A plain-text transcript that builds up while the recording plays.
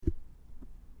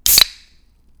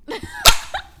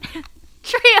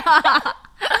I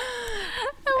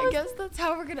guess that's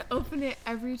how we're gonna open it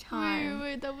every time.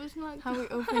 Wait, that was not how good.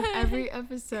 we open every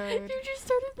episode. You just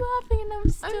started laughing and I'm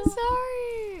still... I'm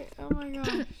sorry. Oh my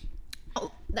gosh.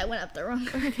 Oh, that went up the wrong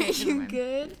way. Okay, you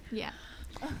good? Yeah.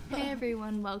 Hey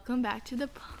everyone, welcome back to the...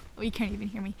 Oh, you can't even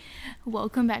hear me.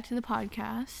 Welcome back to the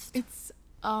podcast. It's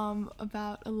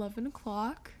about 11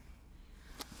 o'clock.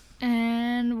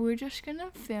 And we're just gonna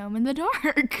film in the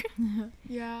dark.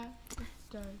 Yeah, it's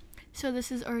dark. So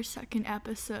this is our second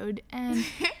episode, and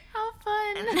how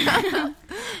fun.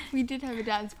 We did have a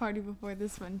dance party before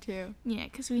this one too. Yeah,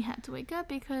 because we had to wake up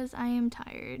because I am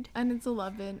tired. And it's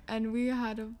 11, and we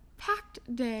had a packed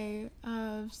day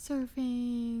of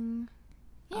surfing.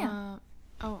 Yeah.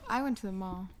 I went to the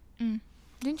mall.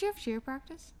 Didn't you have cheer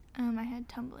practice? I had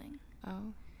tumbling.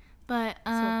 Oh. But,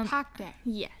 so packed day.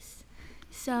 Yes.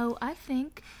 So I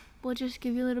think we'll just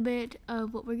give you a little bit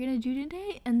of what we're going to do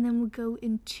today, and then we'll go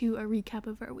into a recap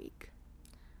of our week.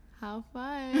 How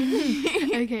fun.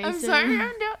 Okay, I'm sorry, I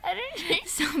have no energy.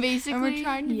 So basically... And we're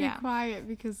trying to be quiet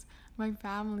because my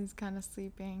family's kind of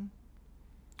sleeping.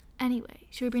 Anyway,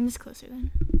 should we bring this closer then?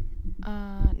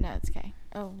 No, it's okay.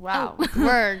 Oh, wow. Oh.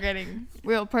 We're getting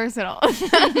real personal.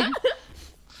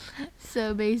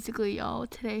 So basically, y'all,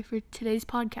 today, for today's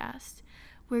podcast,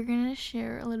 we're going to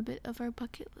share a little bit of our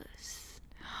bucket list.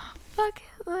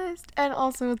 Bucket list. And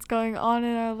also what's going on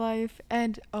in our life.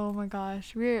 And, oh my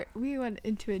gosh, we went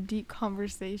into a deep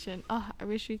conversation. Oh, I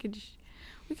wish we could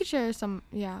share some,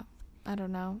 I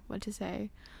don't know what to say.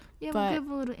 Yeah, we'll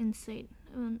give a little insight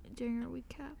during our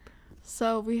recap.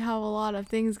 So we have a lot of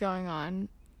things going on.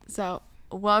 So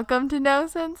welcome to No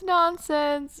Sense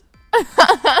Nonsense.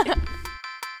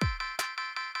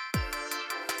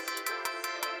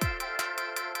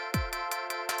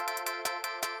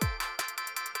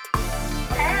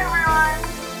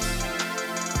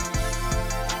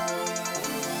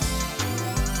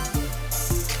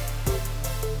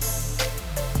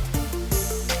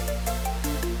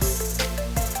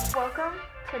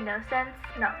 No Sense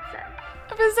Nonsense.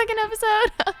 The second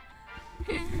episode.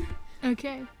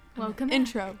 Okay, welcome.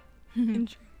 Intro.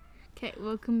 Okay,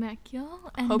 welcome back,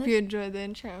 y'all. And hope you enjoyed the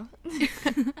intro.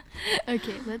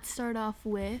 Okay, let's start off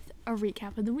with a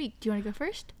recap of the week. Do you want to go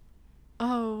first?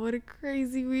 Oh, what a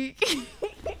crazy week.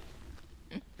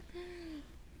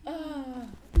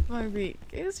 My week.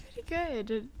 It was pretty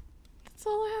good. That's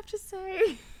all I have to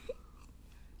say.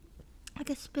 Like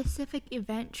a specific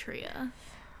event tria.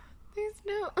 There's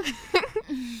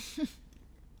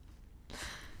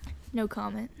no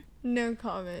comment. No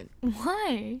comment.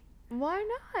 Why? Why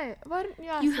not? Why didn't you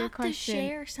ask you your have question? To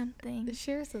share something.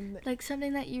 Share something. Like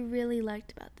something that you really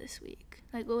liked about this week.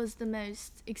 Like what was the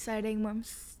most exciting,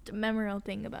 most memorable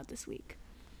thing about this week?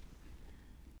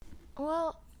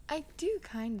 Well, I do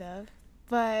kind of,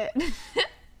 but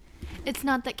it's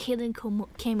not that Caitlin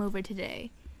came over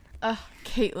today.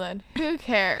 Caitlin. Who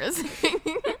cares?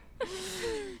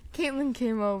 Caitlin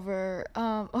came over.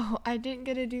 I didn't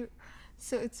get to do...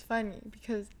 So it's funny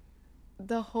because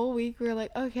the whole week we were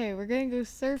like, okay, we're going to go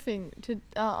surfing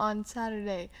on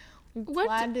Saturday. We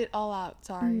planned it all out.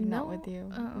 Sorry, not with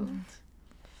you. Oh.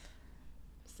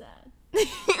 Sad.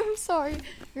 I'm sorry.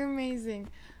 You're amazing.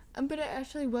 But I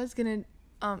actually was going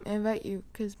to invite you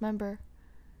because, remember,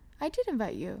 I did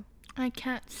invite you. I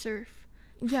can't surf.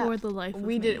 Yeah, for the life of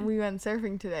me. We went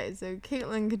surfing today, so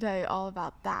Caitlin could tell you all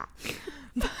about that.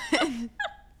 But oh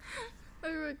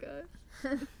my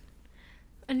gosh.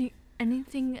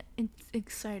 Anything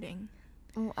exciting?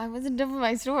 Well, I wasn't done with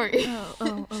my story.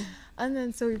 Oh. And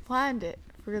then so we planned it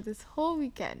for this whole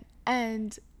weekend,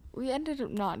 and we ended up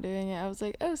not doing it. I was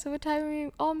like, oh, so what time are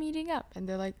we all meeting up? And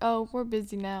they're like, oh, we're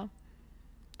busy now.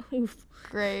 Oof.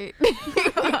 Great.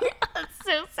 That's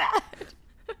so sad.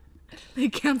 They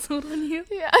canceled on you?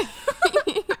 Yeah.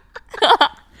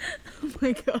 Oh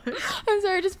my god. I'm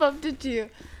sorry, I just bumped into you.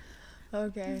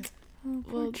 Okay. Oh,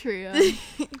 poor Tria.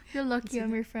 You're lucky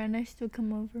I'm your friend. I still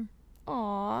come over.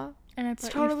 Aww. And I it's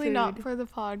totally food. not for the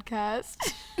podcast.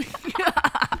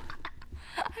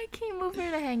 I came over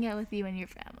to hang out with you and your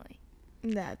family.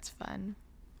 That's fun.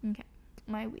 Okay.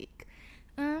 My week.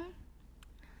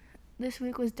 This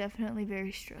week was definitely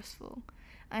very stressful.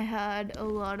 I had a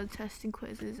lot of testing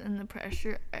quizzes and the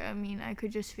pressure, I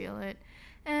could just feel it.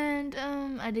 And,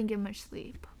 I didn't get much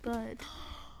sleep, but...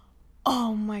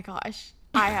 Oh my gosh.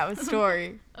 I have a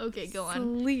story. Okay, go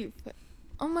on. Sleep.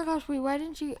 Oh my gosh, wait, why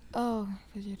didn't you... Oh,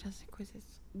 because you're testing quizzes.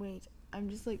 Wait, I'm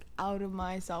just, out of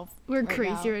myself. We're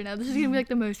crazy right now. This is going to be,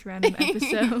 the most random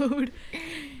episode.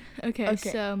 Okay,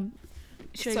 so...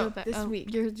 Should I go back? This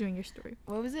week. You're doing your story.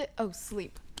 What was it? Oh,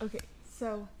 sleep. Okay,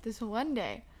 so this one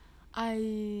day...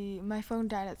 my phone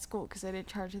died at school because I didn't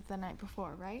charge it the night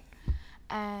before, right?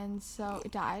 And so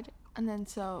it died, and then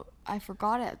so I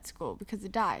forgot it at school because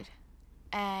it died.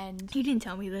 And You didn't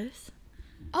tell me this.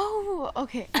 oh,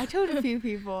 okay, I told a few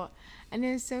people, and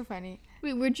it was so funny.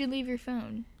 Wait, where'd you leave your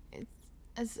phone?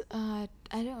 I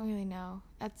don't really know,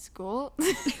 at school.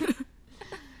 It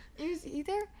was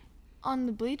either on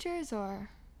the bleachers or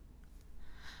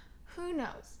who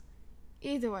knows.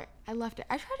 Either way, I left it.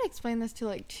 I tried to explain this to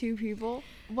like 2 people.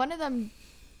 One of them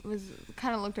was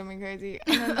kind of looked at me crazy,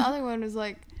 and then the other one was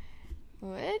like,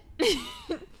 "What?"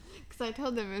 Because I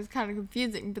told them it was kind of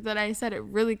confusing, but then I said it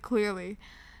really clearly,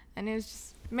 and it was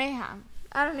just mayhem.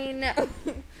 I don't even know.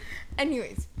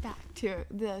 Anyways, back to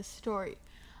the story.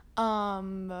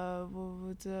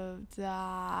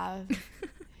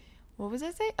 What was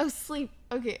I saying? Oh, sleep.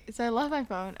 Okay, so I left my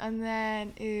phone, and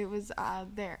then it was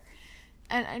there.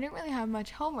 And I didn't really have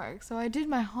much homework, so I did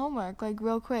my homework, like,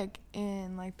 real quick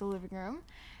in, like, the living room.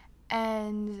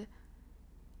 And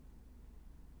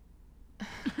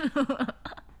what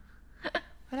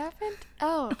happened?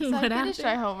 Oh, so I finished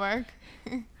my homework.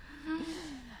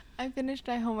 I finished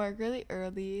my homework really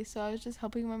early, so I was just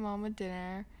helping my mom with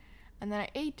dinner. And then I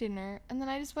ate dinner, and then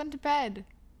I just went to bed.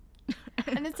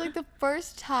 And it's like the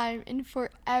first time in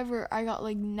forever I got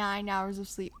like 9 hours of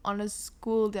sleep on a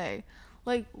school day.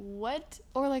 Like, what?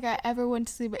 Or like I ever went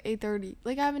to sleep at 8:30.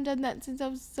 Like, I haven't done that since I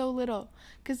was so little.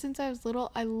 Because since I was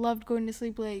little, I loved going to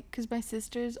sleep late. Because my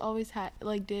sisters always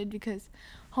did because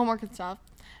homework and stuff.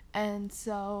 And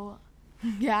so,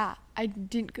 yeah, I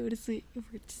didn't go to sleep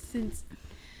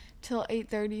till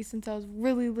 8:30 since I was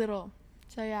really little.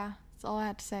 So yeah, that's all I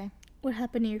had to say. What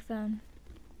happened to your phone?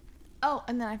 Oh,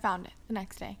 and then I found it the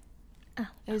next day. Oh,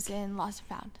 it was in Lost and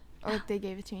Found, or they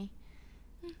gave it to me.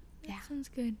 Yeah, sounds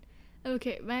good.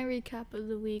 Okay, my recap of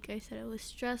the week. I said it was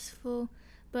stressful,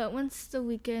 but once the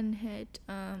weekend hit,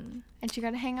 and she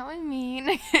got to hang out with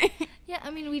me. Yeah, I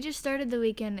mean, we just started the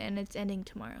weekend and it's ending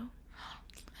tomorrow.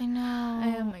 I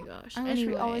know. Oh my gosh. I wish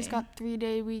we always got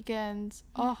 3-day weekends.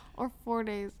 Oh, or 4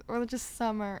 days, or just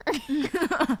summer.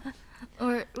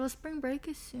 Or spring break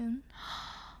is soon.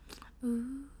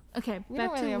 Ooh. Okay, we back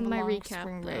don't really to have my a long recap.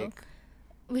 Spring break.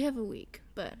 We have a week,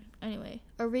 but anyway,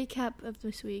 a recap of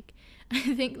this week.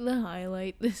 I think the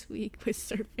highlight this week was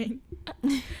surfing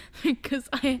because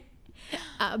I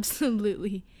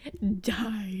absolutely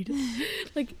died.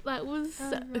 Like, that was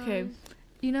okay.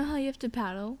 You know how you have to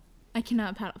paddle? I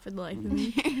cannot paddle for the life of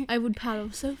me. I would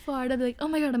paddle so far, and I'd be like, "Oh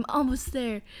my god, I'm almost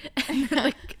there!" And then,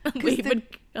 like, a wave would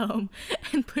come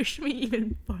and push me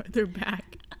even farther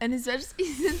back. And especially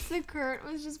since the current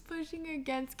was just pushing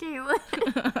against Caitlin.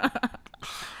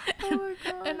 Oh my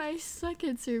god. And I suck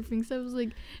at surfing, so I was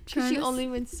like, because she only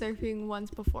went surfing once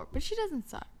before, but she doesn't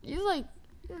suck. You're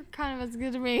kind of as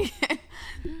good as me.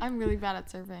 I'm really bad at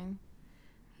surfing.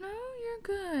 No, you're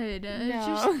good. No. It's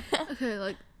just, okay,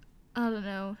 like, I don't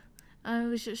know. I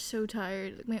was just so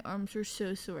tired. Like, my arms were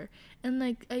so sore. And,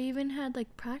 like, I even had,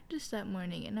 like, practice that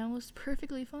morning, and I was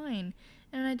perfectly fine.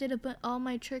 And I did all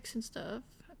my tricks and stuff,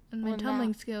 and my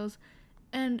tumbling skills.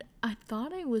 And I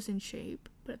thought I was in shape,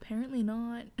 but apparently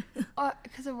not.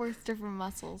 Because it works different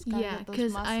muscles. Yeah,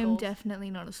 because I am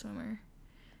definitely not a swimmer.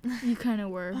 You kind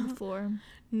of were before.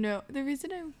 No, the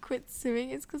reason I quit swimming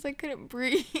is because I couldn't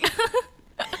breathe.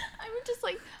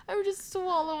 I would just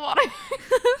swallow water.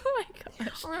 Oh my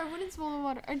gosh. Or I wouldn't swallow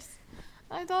water.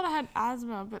 I thought I had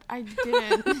asthma, but I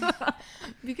didn't.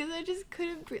 Because I just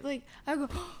couldn't breathe. Like, I would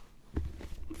go,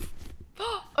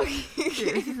 okay.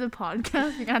 This is a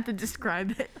podcast. You have to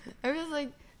describe it. I was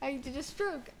like, I did a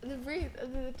stroke, and then breathe,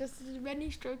 and then just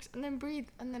many strokes, and then breathe,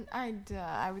 and then I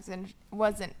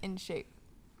wasn't in shape.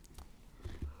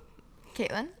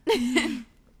 Caitlin?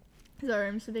 Sorry,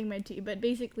 I'm sipping my tea, but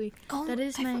basically,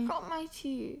 I forgot my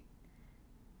tea.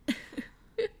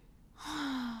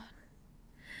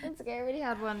 It's okay, I already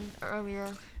had one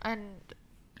earlier, and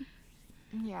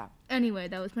yeah. Anyway,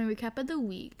 that was my recap of the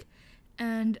week,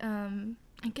 and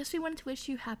I guess we wanted to wish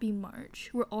you happy March.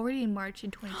 We're already in March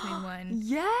in 2021.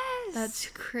 Yes! That's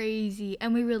crazy.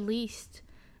 And we released,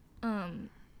 how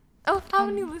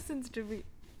many listens did we...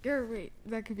 Or wait,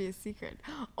 that could be a secret.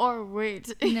 Or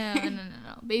wait. No.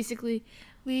 Basically,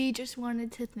 we just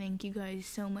wanted to thank you guys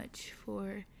so much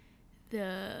for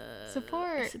the...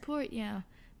 Support, yeah.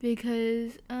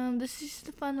 Because this is just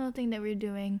a fun little thing that we're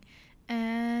doing.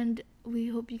 And we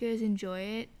hope you guys enjoy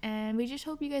it. And we just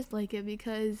hope you guys like it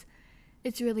because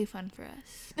it's really fun for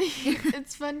us.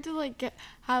 It's fun to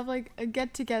have a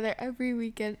get together every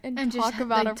weekend and talk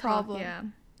about our problems. Yeah.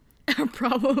 Our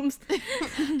problems.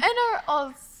 And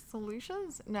our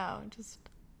solutions? No, just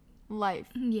life.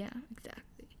 Yeah,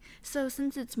 exactly. So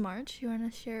since it's March, you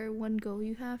want to share one goal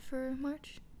you have for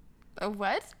March? A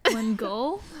what? One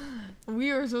goal?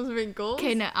 We were supposed to make goals?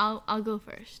 Okay, no, I'll go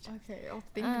first. Okay, I'll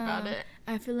think about it.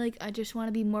 I feel like I just want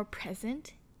to be more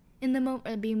present in the moment,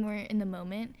 or be more in the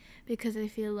moment, because I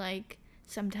feel like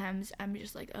sometimes I'm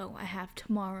just like, oh, I have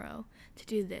tomorrow to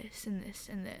do this and this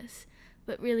and this.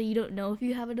 But really, you don't know if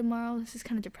you have a tomorrow. This is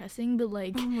kind of depressing, but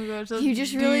like, Oh my gosh, that's you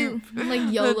just deep. really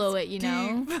like YOLO That's it, you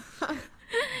know? deep.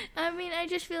 I mean, I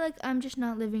just feel like I'm just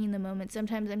not living in the moment.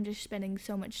 Sometimes I'm just spending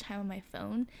so much time on my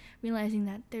phone, realizing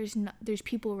that there's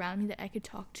people around me that I could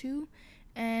talk to,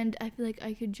 and I feel like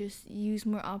I could just use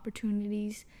more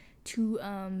opportunities to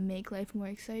make life more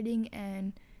exciting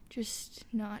and just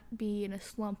not be in a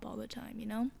slump all the time, you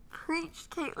know? Preach,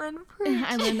 Caitlin, preach.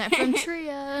 I learned that from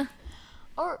Tria.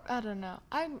 Or, I don't know.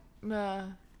 I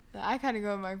kind of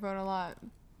go on my phone a lot.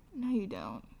 No, you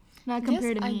don't. Not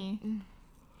compared to me.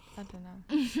 I don't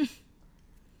know.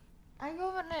 I go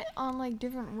on it on, like,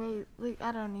 different ways. Like,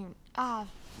 I don't even...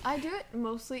 I do it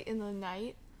mostly in the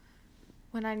night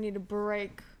when I need a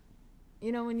break.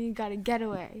 You know, when you gotta get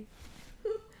away.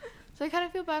 So I kind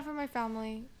of feel bad for my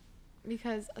family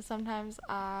because sometimes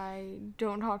I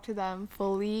don't talk to them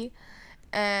fully,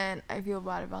 and I feel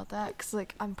bad about that because,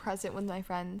 like, I'm present with my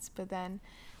friends, but then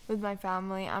with my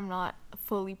family, I'm not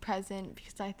fully present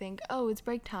because I think, oh, it's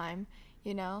break time,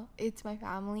 you know? It's my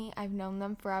family. I've known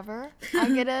them forever. I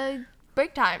get a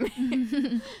break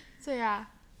time. So, yeah.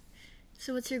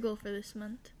 So what's your goal for this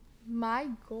month? My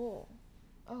goal.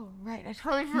 Oh, right. I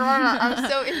totally forgot. I'm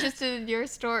so interested in your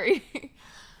story.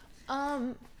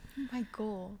 My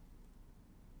goal.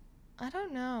 I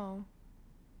don't know.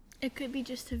 It could be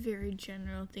just a very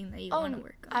general thing that you want to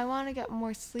work on. I want to get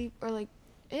more sleep, or like,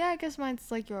 yeah, I guess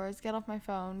mine's like yours. Get off my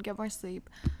phone, get more sleep.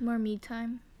 More me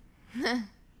time. And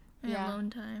Yeah. alone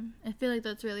time. I feel like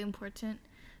that's really important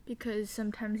because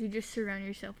sometimes you just surround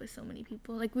yourself with so many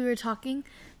people. Like we were talking,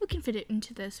 we can fit it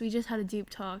into this. We just had a deep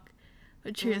talk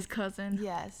with Tria's cousin.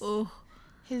 Yes. Oh.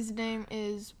 His name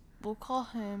is, we'll call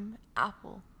him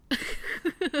Apple.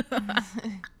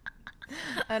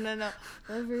 I don't know.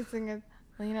 The first thing is,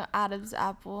 well, you know, Adam's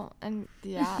apple, and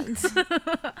yeah.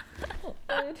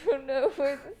 I don't know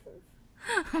where this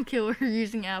is. Okay, we're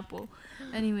using Apple.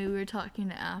 Anyway, we were talking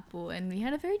to Apple, and we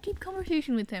had a very deep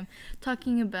conversation with him,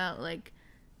 talking about like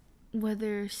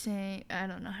whether saying, I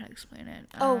don't know how to explain it.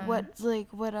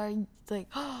 What are like,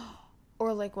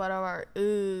 or like what our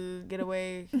get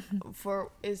away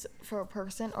for a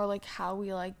person, or like how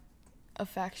we like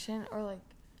affection, or like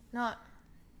not.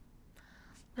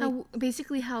 How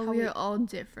we are all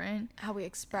different. How we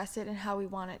express it and how we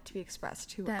want it to be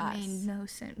expressed to us. That made no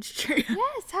sense, Tria.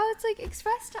 Yes, how it's like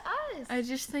expressed to us. I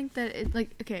just think that it's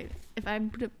like, okay, if I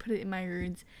put it in my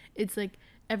words, it's like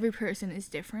every person is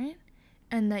different,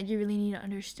 and that you really need to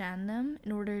understand them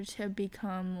in order to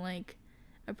become like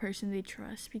a person they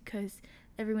trust, because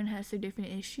everyone has their different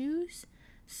issues.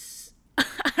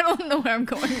 I don't know where I'm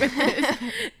going with this.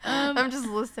 I'm just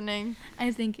listening.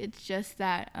 I think it's just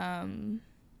that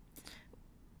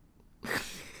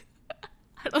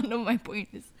I don't know what my point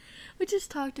is. We just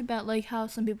talked about like how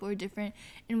some people are different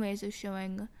in ways of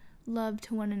showing love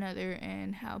to one another,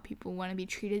 and how people want to be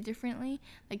treated differently.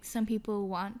 Like some people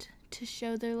want to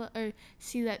show their love or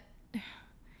see that.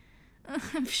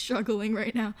 I'm struggling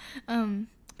right now.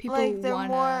 People like they're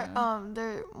wanna,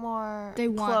 they're more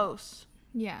close.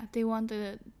 Yeah, they want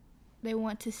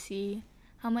to see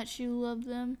how much you love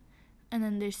them, and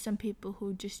then there's some people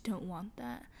who just don't want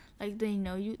that. Like they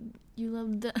know you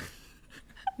love them.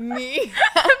 Me?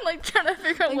 I'm like trying to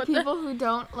figure out like what people who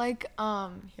don't like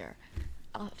here.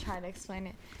 I'll try to explain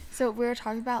it. So we were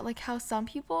talking about like how some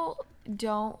people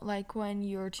don't like when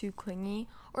you're too clingy,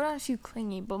 or not too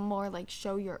clingy, but more like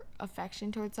show your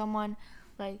affection towards someone,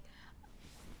 like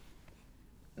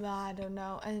I don't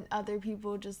know, and other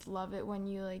people just love it when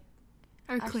you like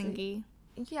are clingy.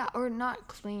 Yeah, or not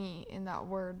clingy in that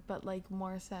word, but like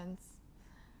more sense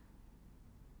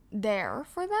there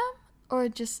for them, or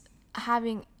just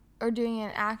having or doing in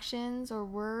actions or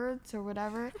words or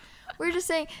whatever. We're just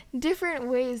saying different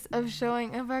ways of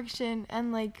showing affection,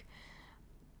 and like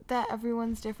that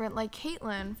everyone's different. Like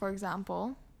Caitlin, for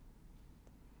example.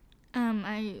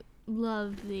 I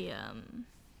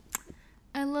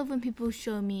love when people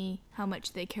show me how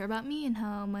much they care about me and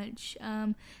how much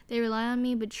they rely on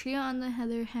me. But Tria, on the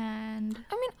other hand,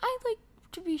 I mean, I like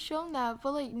to be shown that,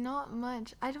 but like not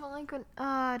much. I don't like when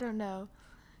I don't know,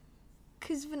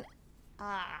 cause when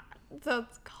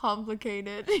that's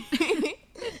complicated.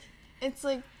 It's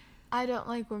like I don't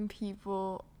like when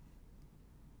people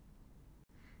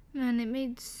Man, it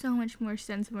made so much more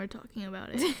sense when we're talking about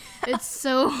it. It's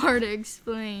so hard to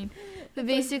explain. But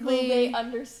basically, will they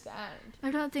understand?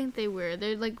 I don't think they were.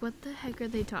 They're like, what the heck are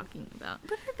they talking about?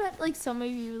 But I bet like some of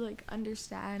you like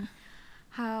understand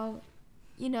how,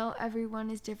 you know, everyone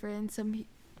is different. Some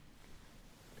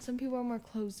people are more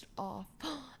closed off,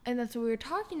 and that's what we were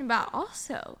talking about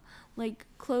also, like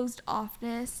closed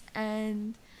offness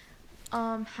and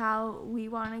how we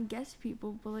want to get to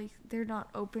people, but like they're not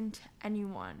open to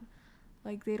anyone,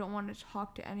 like they don't want to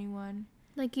talk to anyone.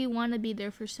 Like you want to be there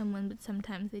for someone, but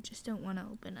sometimes they just don't want to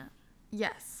open up.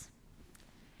 Yes,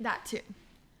 that too.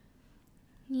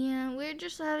 Yeah,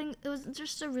 it was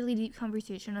just a really deep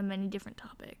conversation on many different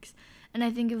topics, and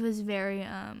I think it was very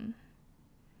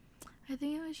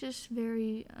just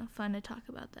very fun to talk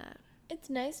about that. It's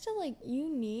nice to like, you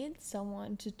need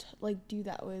someone to like do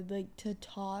that with, like to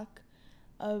talk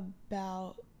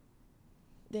about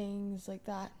things like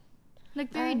that,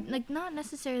 like very like not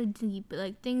necessarily deep, but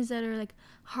like things that are like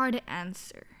hard to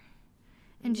answer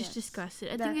and just discuss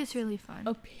it. I think it's really fun.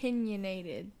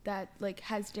 Opinionated, that like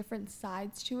has different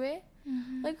sides to it.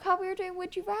 Like how we were doing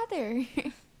Would You Rather.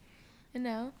 You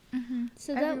know,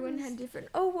 So everyone had different.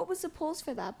 Oh, what was the polls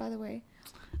for that, by the way?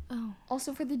 Oh,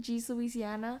 Also for the G's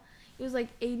Louisiana, it was like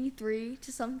 83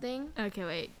 to something. okay,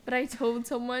 wait. But I told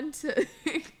someone to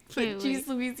put G's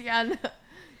Louisiana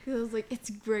because I was like, it's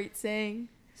a great saying.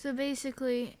 So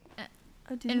basically,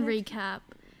 in recap,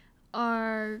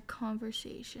 our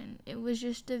conversation, it was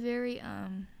just a very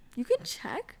You can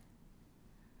check.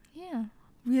 Yeah.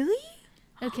 Really?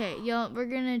 Okay, y'all, we're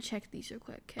gonna check these real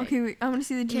quick. Okay, wait, I want to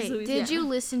see the G's Louisiana. Did you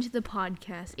listen to the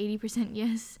podcast? 80%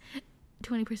 yes,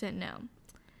 20% no.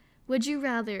 Would you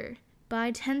rather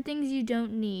buy 10 things you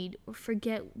don't need or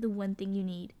forget the one thing you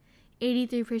need?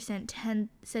 83%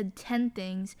 said 10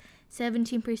 things,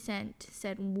 17%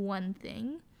 said one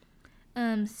thing.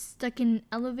 Stuck in an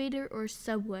elevator or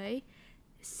subway?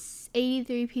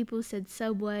 83 people said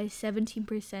subway,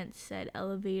 17% said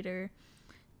elevator.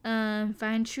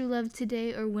 Find true love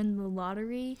today or win the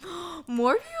lottery.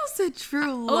 More people said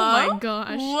true love. Oh my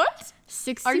gosh. What?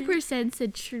 60%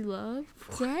 said true love.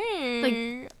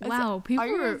 Dang. Like, wow, people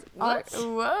were.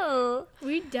 Whoa.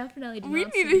 We definitely did We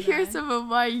not need see to hear that. some of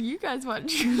why you guys want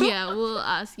true. Yeah, we'll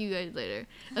ask you guys later.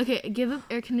 Okay, give up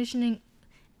air conditioning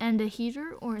and a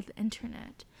heater or the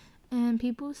internet. And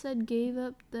people said gave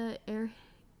up the air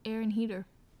and heater.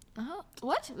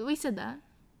 What? We said that.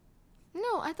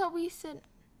 No, I thought we said.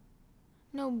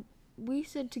 No, we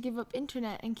said to give up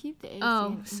internet and keep the AC.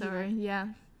 Oh, sorry. Yeah.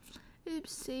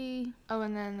 Oopsie. Oh,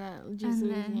 and then the G's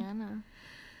Louisiana.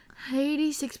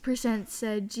 86%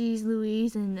 said G's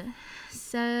Louise and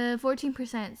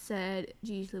 14% said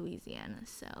G's Louisiana.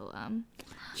 So,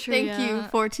 Thank you,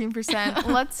 14%.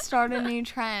 Let's start a new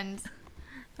trend.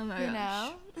 Oh my gosh.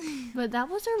 know? But that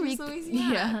was our G's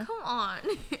Louisiana. Yeah. Come on.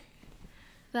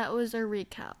 That was our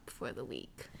recap for the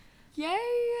week. Yay!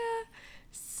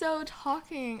 So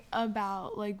talking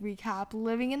about like recap,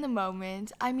 living in the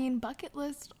moment, I mean bucket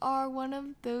lists are one of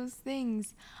those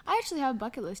things. I actually have a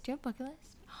bucket list. Do you have a bucket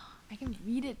list? I can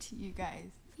read it to you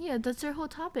guys. Yeah, that's our whole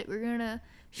topic. We're gonna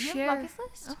share. You have a bucket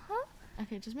list? Uh-huh.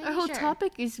 Okay, just make Our whole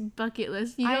topic is bucket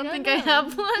list. You don't think I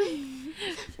have one?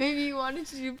 Maybe you wanted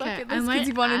to do bucket I list might because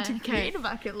you wanted to add- create a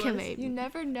bucket list. maybe. You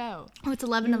never know. Oh, it's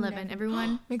 11/11.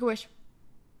 Everyone. Make a wish.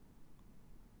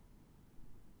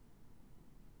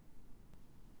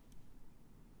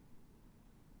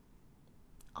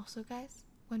 Also, guys,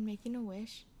 when making a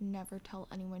wish, never tell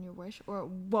anyone your wish or it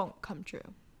won't come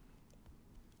true.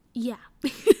 Yeah.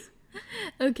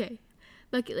 Okay.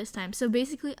 Bucket list time. So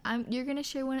basically, you're gonna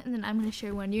share one, and then I'm gonna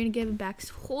share one. You're gonna give it back.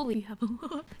 Holy, you have a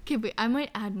lot. Okay, wait. I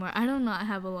might add more. I do not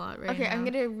have a lot right now. Okay, I'm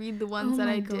gonna read the ones that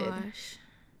I did. Oh my gosh.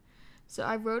 So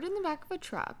I rode in the back of a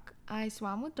truck. I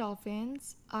swam with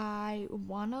dolphins. I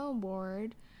won an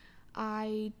award.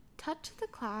 I touched the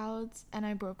clouds, and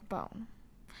I broke a bone.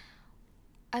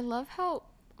 I love how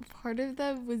part of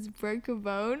them was break a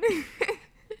bone.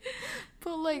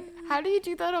 But like, how do you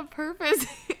do that on purpose?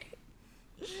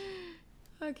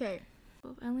 Okay.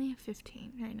 Well, I only have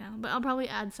 15 right now, but I'll probably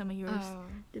add some of yours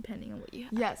depending on what you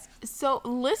have. Yes. So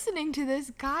listening to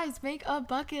this, guys, make a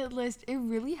bucket list. It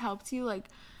really helps you, like,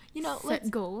 you know, Set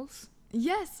goals.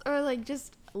 Yes, or like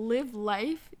just live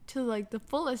life to like the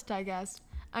fullest, I guess.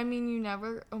 I mean, you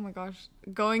never. Oh my gosh,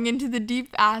 going into the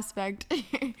deep aspect.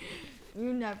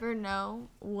 You never know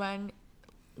when,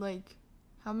 like,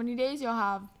 how many days you'll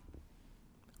have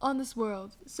on this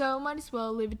world. So might as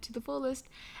well live it to the fullest.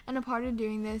 And a part of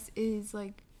doing this is,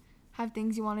 like, have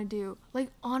things you want to do.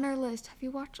 Like, Honor List. Have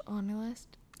you watched Honor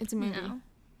List? It's a movie. No.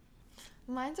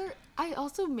 I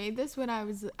also made this when I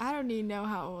don't even know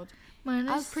how old. Mine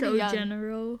I is was pretty so young.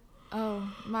 general.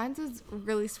 Oh, mine's is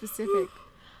really specific.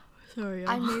 Sorry,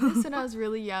 I made this when I was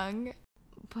really young.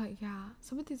 But yeah,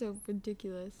 some of these are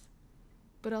ridiculous,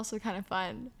 but also kind of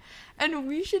fun. And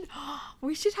we should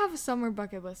have a summer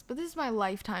bucket list, but this is my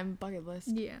lifetime bucket list.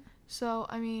 Yeah. So,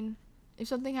 I mean, if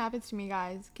something happens to me,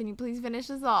 guys, can you please finish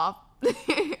this off?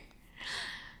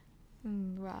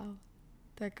 Wow.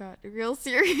 That got real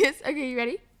serious. Okay, you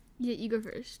ready? Yeah, you go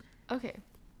first. Okay.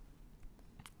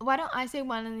 Why don't I say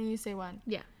one and then you say one?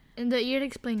 Yeah. And you'd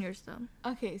explain yours, though.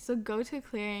 Okay, so go to a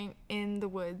clearing in the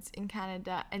woods in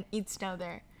Canada and eat snow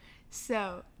there.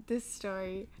 So, this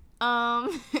story. I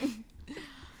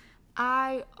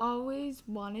always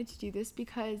wanted to do this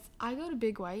because I go to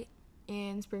Big White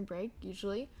in spring break,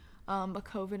 usually. But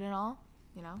COVID and all,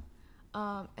 you know.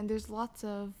 And there's lots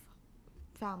of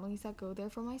families that go there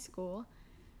from my school.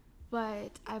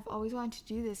 But I've always wanted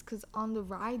to do this because on the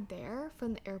ride there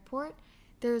from the airport,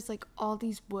 there's like all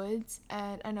these woods,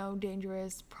 and I know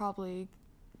dangerous, probably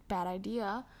bad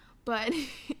idea, but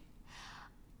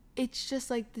it's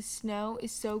just like the snow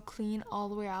is so clean all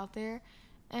the way out there,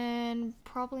 and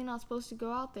probably not supposed to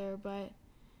go out there, but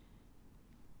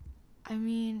I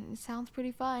mean, it sounds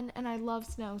pretty fun, and I love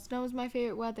snow. Snow is my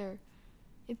favorite weather.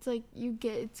 It's like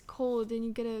it's cold and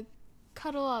you get to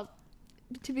cuddle up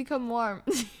to become warm.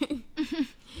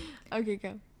 Okay,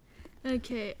 go.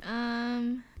 Okay,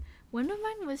 one of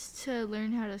mine was to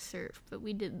learn how to surf, but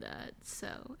we did that,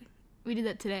 so we did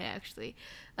that today, actually.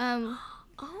 Oh,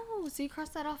 so you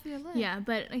crossed that off your list. Yeah,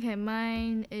 but okay,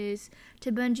 mine is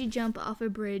to bungee jump off a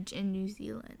bridge in New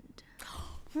Zealand.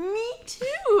 Me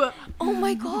too. Oh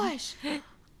my gosh.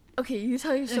 Okay, you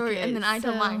tell your story and then I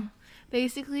tell mine.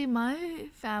 Basically, my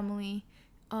family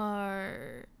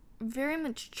are very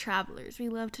much travelers. We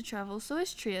love to travel. So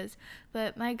is Tria's.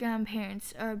 But my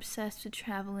grandparents are obsessed with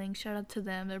traveling. Shout out to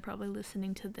them. They're probably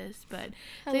listening to this. But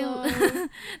they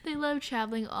love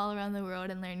traveling all around the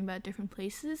world and learning about different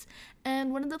places.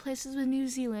 And one of the places was New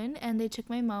Zealand. And they took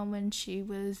my mom when she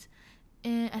was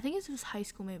in, I think it was high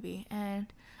school maybe.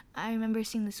 And I remember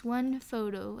seeing this one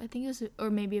photo, I think it was, or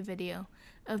maybe a video,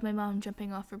 of my mom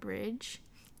jumping off a bridge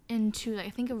into, I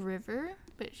think, a river,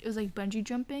 but it was like bungee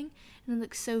jumping, and it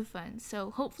looked so fun.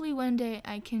 So hopefully one day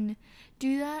I can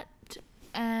do that,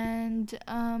 and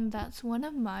that's one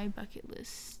of my bucket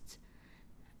list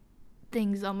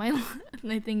things on my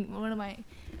I think one of my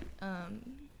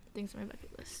things on my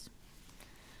bucket list.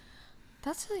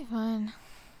 That's really fun.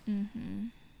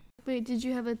 Wait, did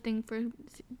you have a thing for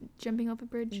jumping off a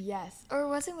bridge? Yes. Or it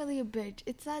wasn't really a bridge.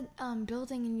 It's that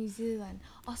building in New Zealand.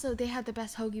 Also, they had the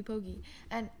best Hokey Pokey.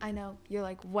 And I know you're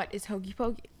like, what is Hokey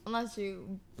Pokey? Unless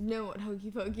you know what Hokey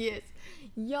Pokey is.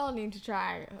 Y'all need to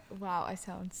try. Wow, I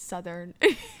sound southern.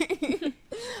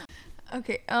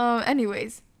 Okay,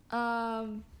 anyways. What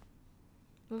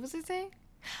was I saying?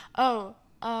 Oh,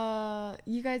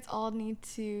 you guys all need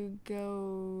to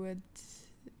go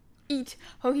eat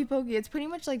Hokey Pokey. It's pretty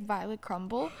much like Violet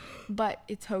Crumble, but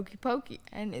it's Hokey Pokey,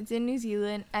 and it's in New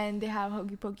Zealand, and they have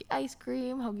Hokey Pokey ice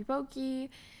cream, Hokey Pokey,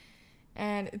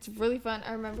 and it's really fun.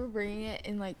 I remember bringing it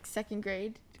in like second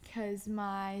grade because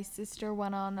my sister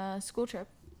went on a school trip,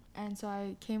 and so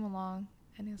I came along,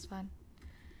 and it was fun.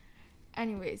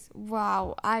 Anyways,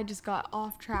 wow, I just got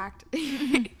off track.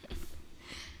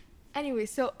 Anyway,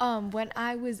 so when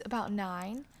I was about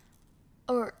 9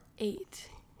 or 8,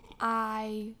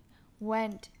 I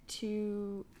went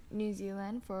to New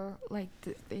Zealand for, like,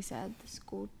 they said, the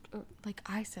school, or, like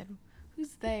I said,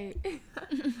 who's they?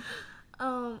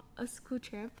 A school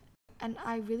trip, and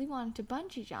I really wanted to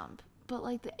bungee jump, but,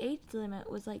 like, the age limit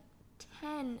was, like,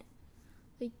 10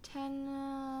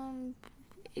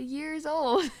 years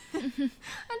old. I had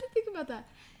to think about that.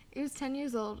 It was 10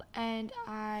 years old, and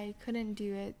I couldn't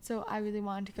do it, so I really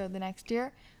wanted to go the next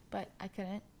year, but I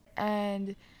couldn't,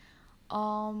 and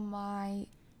all my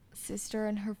sister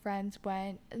and her friends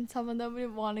went, and some of them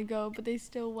didn't want to go, but they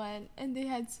still went, and they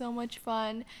had so much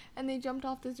fun, and they jumped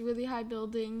off this really high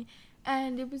building,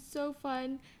 and it was so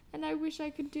fun, and I wish I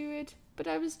could do it, but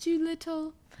I was too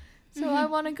little, so I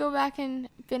want to go back and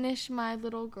finish my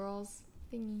little girl's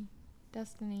thingy.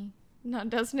 Not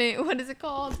Destiny, what is it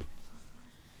called?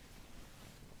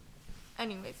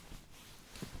 Anyways.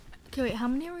 Okay, wait, how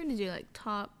many are we gonna do? Like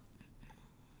top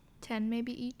 10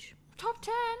 maybe each? Top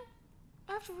 10?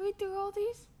 I have to read through all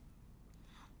these?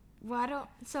 Why don't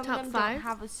some Top of them 5? don't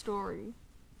have a story?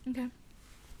 Okay.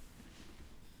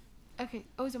 Okay.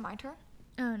 Oh, is it my turn?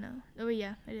 Oh no. Oh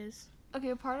yeah, it is. Okay,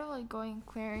 a part of like going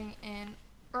clearing and,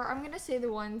 or I'm gonna say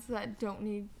the ones that don't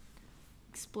need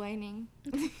explaining.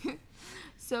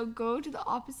 So go to the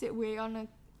opposite way on a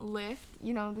lift,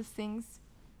 you know, the things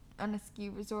on a ski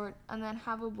resort, and then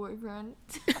have a boyfriend.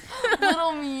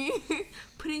 Little me.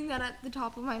 Putting that at the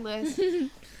top of my list.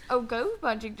 Oh, go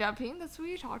bungee jumping. That's what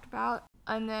you talked about.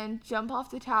 And then jump off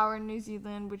the tower in New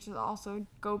Zealand, which is also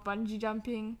go bungee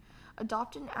jumping.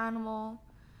 Adopt an animal.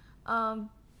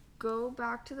 Go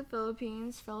back to the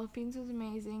Philippines. Philippines is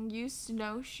amazing. Use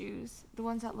snowshoes, the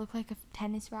ones that look like a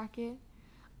tennis racket.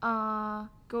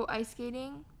 Go ice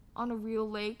skating on a real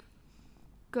lake.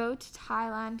 Go to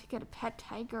Thailand to get a pet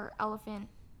tiger, elephant,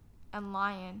 and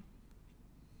lion.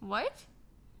 What?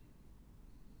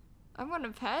 I want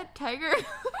a pet tiger.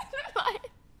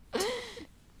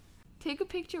 Take a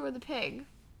picture with a pig.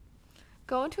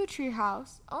 Go into a tree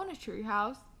house. Own a tree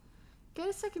house. Get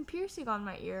a second piercing on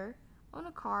my ear. Own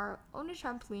a car. Own a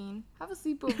trampoline. Have a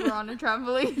sleepover on a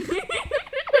trampoline.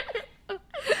 Oh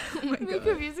my Make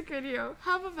God. a music video.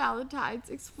 Have a Valentine's.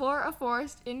 Explore a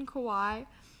forest in Kauai.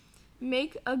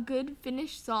 Make a good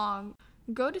Finnish song.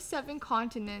 Go to 7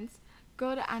 continents.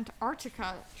 Go to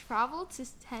Antarctica. Travel to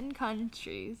 10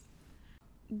 countries.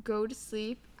 Go to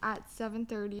sleep at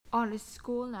 7:30 on a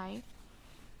school night.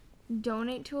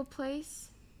 Donate to a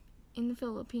place in the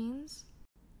Philippines.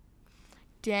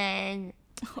 Dang.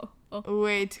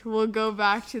 Wait, we'll go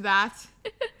back to that.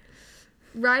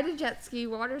 Ride a jet ski,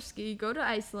 water ski, go to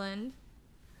Iceland.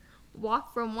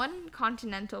 Walk from one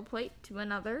continental plate to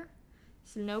another.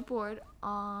 Snowboard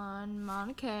on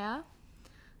Mauna Kea.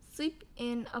 Sleep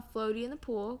in a floaty in the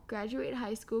pool. Graduate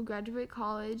high school, graduate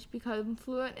college. Become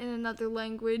fluent in another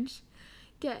language.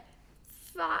 Get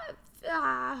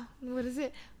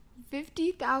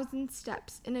 50,000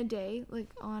 steps in a day, like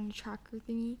on a tracker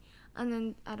thingy. And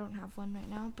then, I don't have one right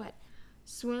now, but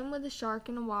swim with a shark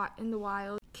in the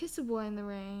wild. Kiss a boy in the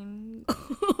rain.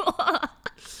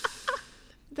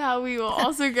 That we will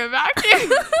also get back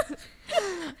to.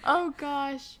 Oh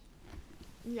gosh.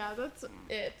 Yeah, that's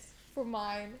it for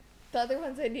mine. The other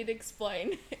ones I need to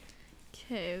explain.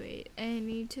 Okay, wait. I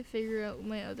need to figure out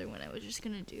my other one I was just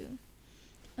gonna do.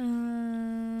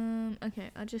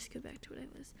 Okay, I'll just go back to what I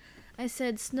was. I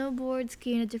said snowboard,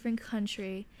 ski in a different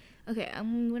country. Okay,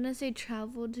 I'm gonna say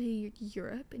travel to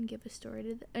Europe and give a story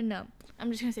to no, I'm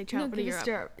just gonna say travel to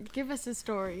Europe. Give us a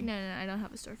story. No, I don't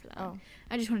have a story for that. Oh.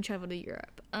 I just want to travel to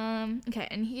Europe. Okay,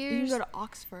 and You here's... can go to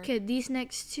Oxford. Okay, these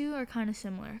next two are kind of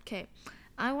similar. Okay,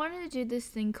 I wanted to do this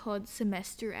thing called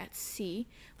Semester at Sea,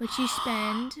 which you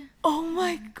spend Oh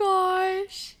my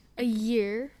gosh. a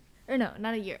year, or no,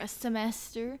 not a year, a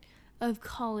semester of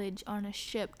college on a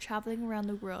ship traveling around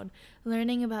the world,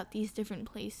 learning about these different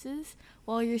places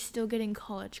while you're still getting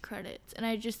college credits. And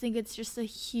I just think it's just a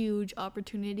huge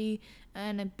opportunity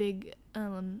and a big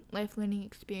life learning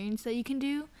experience that you can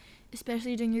do,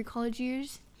 especially during your college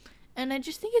years. And I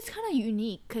just think it's kind of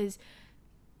unique because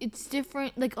it's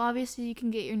different. Like, obviously you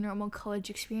can get your normal college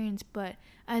experience, but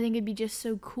I think it'd be just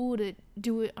so cool to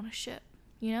do it on a ship,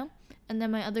 you know? And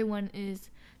then my other one is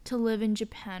to live in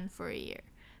Japan for a year,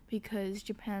 because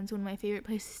Japan's one of my favorite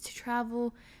places to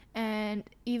travel. And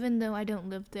even though I don't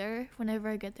live there, whenever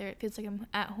I get there, it feels like I'm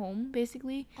at home,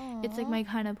 basically. Aww. It's like my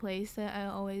kind of place that I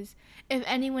always, if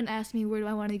anyone asks me where do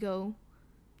I want to go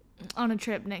on a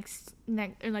trip next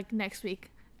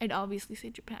week, I'd obviously say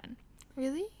Japan.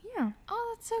 Really? Yeah.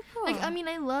 Oh, that's so cool. Like, I mean,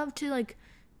 I love to, like,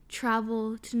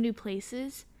 travel to new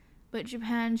places, but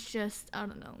Japan's just, I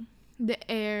don't know, the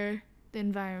air, the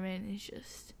environment is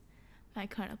just my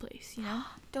kind of place, you know?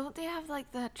 Don't they have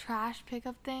like the trash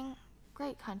pickup thing?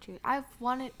 Great country. I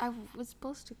was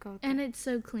supposed to go there. And it's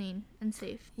so clean and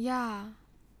safe. Yeah.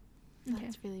 Okay.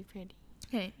 That's really pretty.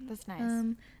 Okay. That's nice.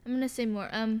 I'm gonna say more.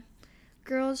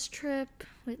 Girls trip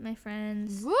with my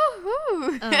friends.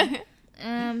 Woohoo!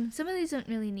 Some of these don't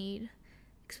really need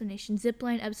explanation.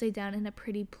 Zipline upside down in a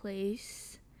pretty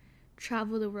place.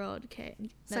 Travel the world. Okay.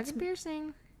 Second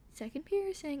piercing. Second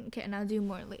piercing. Okay, and I'll do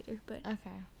more later. But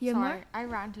Okay. You have Sorry, more? I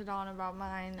ranted on about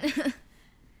mine.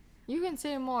 You can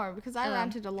say more because I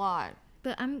ranted a lot.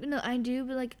 But I do.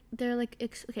 But like they're like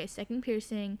okay. Second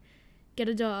piercing. Get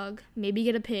a dog. Maybe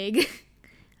get a pig.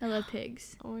 I love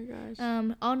pigs. Oh my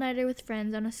gosh. All nighter with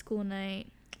friends on a school night.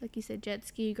 Like you said, jet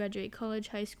ski, graduate college,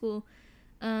 high school.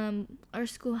 Our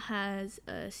school has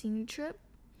a senior trip,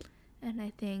 and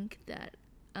I think that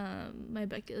my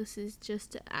bucket list is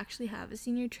just to actually have a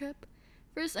senior trip.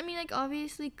 First, I mean, like,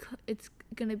 obviously it's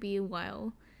gonna be a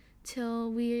while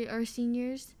till we are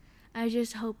seniors. I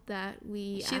just hope that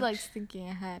we She likes thinking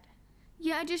ahead.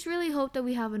 Yeah, I just really hope that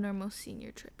we have a normal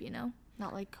senior trip, you know?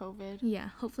 Not like COVID. Yeah,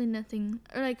 hopefully nothing,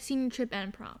 or like senior trip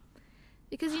and prom,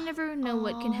 because you never know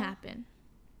what can Aw. happen.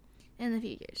 in the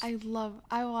few years.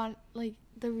 I want, like,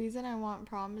 the reason I want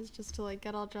prom is just to, like,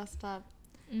 get all dressed up.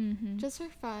 Mm-hmm. Just for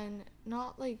fun.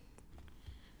 Not, like,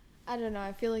 I don't know.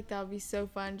 I feel like that would be so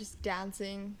fun, just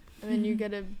dancing. And then you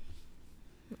get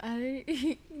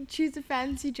choose a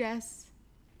fancy dress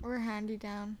or a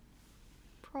hand-me-down.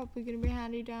 Probably gonna be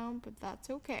hand-me-down, but that's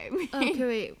okay. Okay,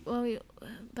 wait. Well,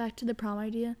 back to the prom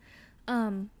idea.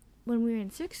 When we were in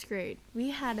 6th grade,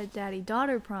 we had a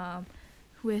daddy-daughter prom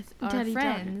with our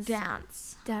friends.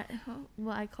 Dance.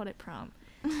 Well, I called it prom.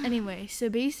 Anyway, so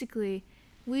basically,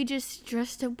 we just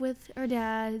dressed up with our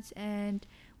dads, and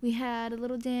we had a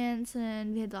little dance,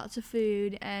 and we had lots of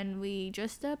food, and we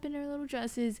dressed up in our little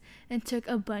dresses and took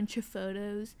a bunch of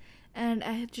photos, and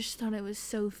I just thought it was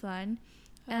so fun.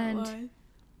 And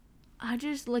I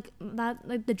just,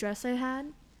 the dress I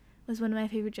had was one of my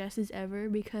favorite dresses ever,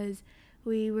 because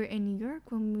we were in New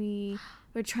York when we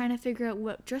were trying to figure out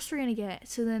what dress we're going to get.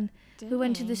 So then we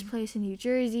went to this place in New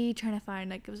Jersey trying to find,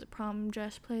 like, it was a prom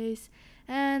dress place,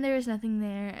 and there was nothing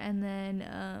there. And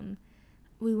then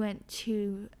we went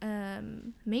to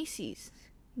Macy's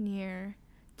near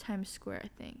Times Square, I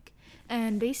think.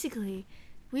 And basically,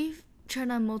 we've tried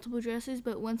on multiple dresses,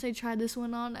 but once I tried this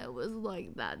one on, I was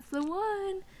like, that's the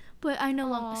one. But I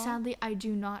know, sadly, I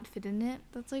do not fit in it.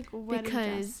 That's like a wedding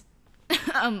dress.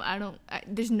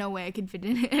 There's no way I could fit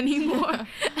in it anymore.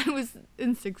 I was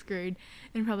in 6th grade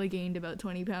and probably gained about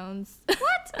 20 pounds.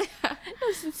 What? I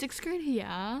was in 6th grade,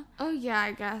 yeah. Oh, yeah,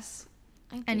 I guess.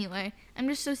 Anyway, I'm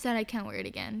just so sad I can't wear it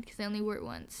again because I only wore it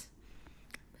once.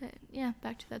 But yeah,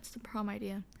 back to that's the prom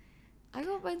idea. I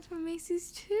got mine from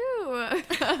Macy's too.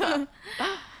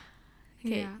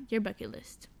 Okay, your bucket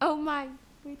list. Oh my.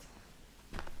 Wait.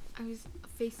 I was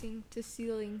facing to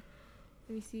ceiling.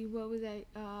 Let me see. What was I?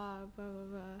 Blah, blah,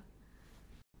 blah.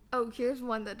 Oh, here's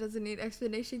one that doesn't need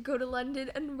explanation. Go to London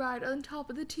and ride on top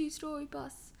of the 2-story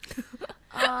bus.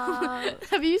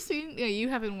 Have you seen? No, you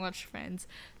haven't watched Friends,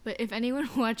 but if anyone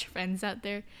watched Friends out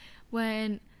there,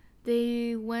 when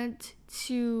they went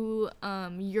to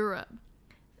Europe,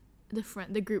 the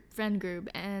friend group,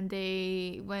 and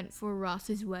they went for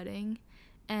Ross's wedding,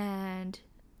 and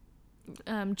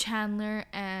Chandler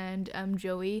and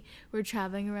Joey were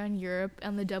traveling around Europe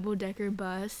on the double-decker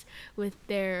bus with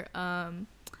their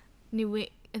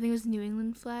I think it was New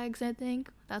England flags, I think.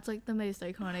 That's, like, the most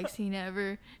iconic scene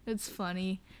ever. It's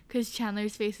funny, because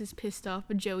Chandler's face is pissed off,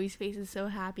 but Joey's face is so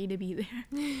happy to be there.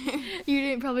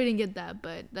 You probably didn't get that,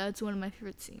 but that's one of my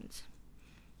favorite scenes.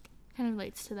 Kind of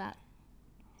relates to that.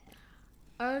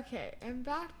 Okay, and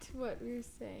back to what we were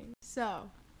saying.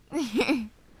 So,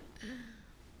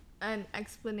 an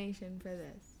explanation for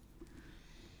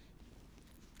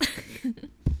this.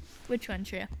 Which one,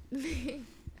 Shreya?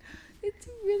 It's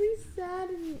a really sad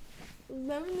and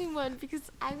lonely one because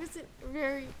I was in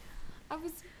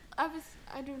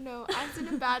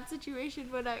a bad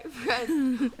situation when I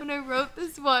wrote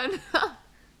this one.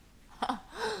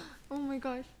 Oh my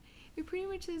gosh. It pretty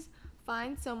much says,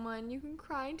 find someone you can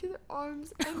cry into their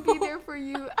arms and be there for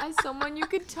you as someone you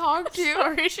can talk to.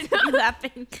 Sorry, I shouldn't be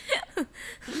laughing.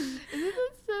 Isn't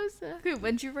that so sad? Okay,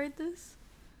 when'd you write this?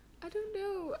 I don't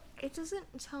know. It doesn't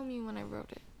tell me when I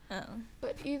wrote it. Oh.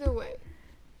 But either way.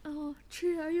 Oh,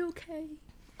 Tree, are you okay?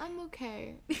 I'm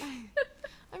okay.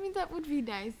 I mean, that would be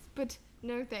nice, but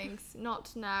no thanks.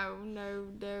 Not now.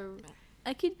 No.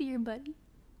 I could be your buddy.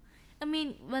 I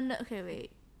mean, okay,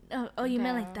 wait. Oh, you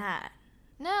meant like that.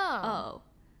 No. Oh.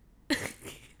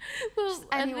 Well, just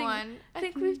anyone. I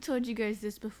think we've told you guys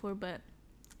this before, but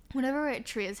whenever we're at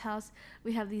Tria's house,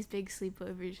 we have these big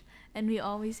sleepovers, and we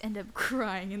always end up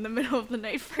crying in the middle of the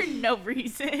night for no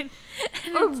reason.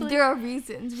 There are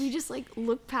reasons. We just, like,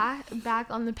 look back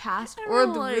on the past or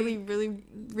the really, really,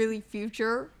 really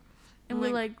future. And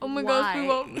we're like, oh my gosh, we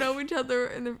won't know each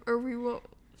other, or we won't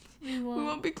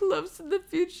be close in the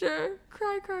future.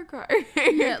 Cry.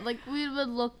 Yeah, like, we would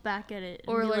look back at it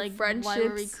and or be like friendships. Why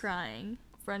were we crying?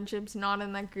 Friendships not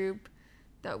in that group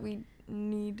that we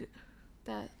need,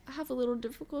 that have a little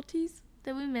difficulties.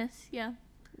 That we miss, yeah.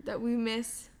 That we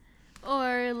miss.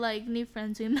 Or, like, new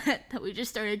friends we met that we just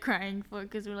started crying for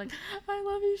because we're like, I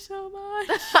love you so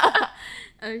much.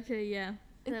 Okay, yeah.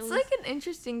 It's like an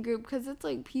interesting group because it's,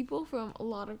 like, people from a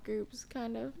lot of groups,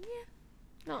 kind of. Yeah.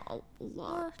 Not a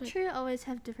lot. Well, Tria always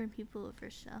have different people over,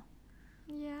 so.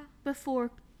 Yeah. Before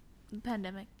the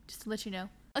pandemic, just to let you know.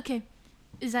 Okay,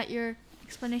 is that your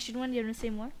explanation one? Do you want to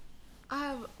say more? I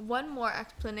have one more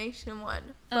explanation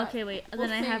one. Okay, wait.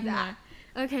 Then I have more.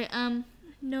 Okay,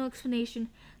 no explanation.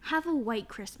 Have a white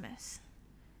Christmas.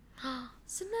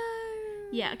 Snow.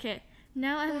 Yeah, okay.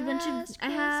 Now I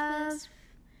have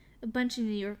a bunch of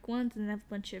New York ones, and I have a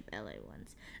bunch of LA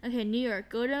ones. Okay, New York.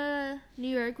 Go to New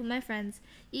York with my friends,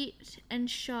 eat and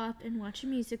shop and watch a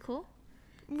musical.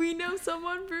 We know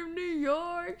someone from New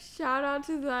York. Shout out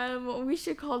to them. We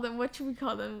should call them. What should we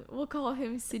call them? We'll call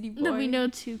him City Boy. No, we know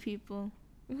 2 people.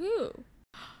 Who?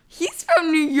 He's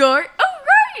from New York. Oh,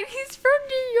 right. He's from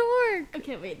New York.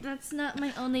 Okay, wait. That's not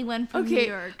my only one from New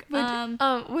York. But,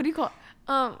 what do you call?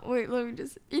 Wait. Let me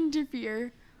just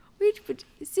interfere. Wait, but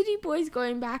City Boy's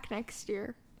going back next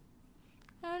year.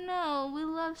 Oh no, we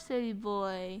love City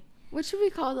Boy. What should we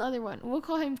call the other one? We'll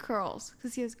call him Curls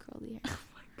because he has curly hair.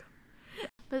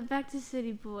 But back to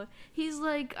City Boy. He's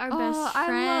like our best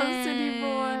friend. I love City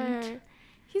Boy.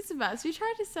 He's the best. We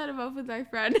tried to set him up with my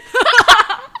friend.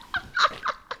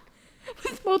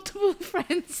 With multiple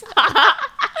friends.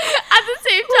 At the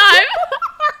same time.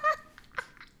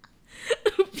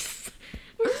 Oops.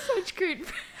 We're such great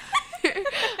friends.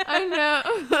 I know.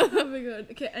 Oh my god.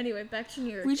 Okay, anyway, back to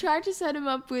New York. We tried to set him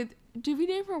up with, did we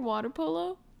name her Water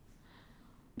Polo?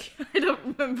 I don't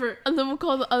remember. And then we'll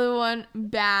call the other one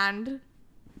Banned.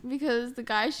 Because the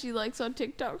guy she likes on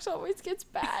TikToks always gets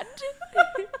banned.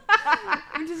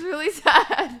 Which is really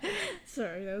sad.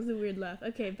 Sorry, that was a weird laugh.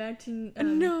 Okay, back to The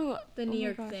New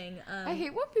York thing. I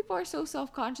hate when people are so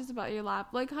self-conscious about your laugh.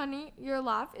 Like, honey, your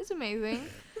laugh is amazing.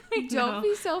 Don't know.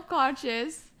 be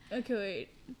self-conscious. Okay, wait.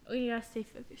 We gotta stay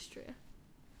focused, Tria.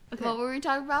 Okay. What were we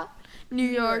talking about? New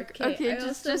York. Okay, I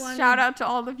just also wanted- shout out to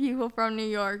all the people from New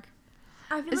York.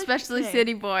 I feel Especially okay.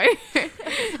 City Boy.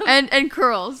 and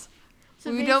Curls.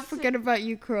 So we don't forget about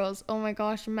you, Curls. Oh my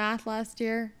gosh, math last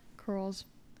year. Curls.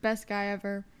 Best guy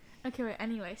ever. Okay, wait,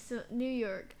 anyway, so New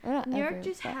York. Not New York ever,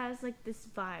 just but- has, like, this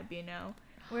vibe, you know?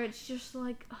 Where it's just,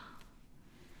 like,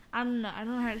 I don't know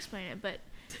how to explain it, but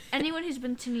anyone who's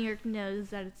been to New York knows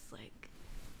that it's, like,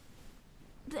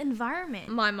 the environment.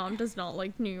 My mom does not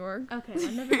like New York. Okay,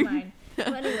 well, never mind.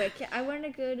 Well, anyway, I want to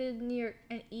go to New York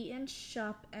and eat and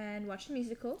shop and watch a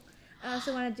musical. I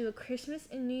also want to do a Christmas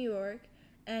in New York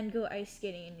and go ice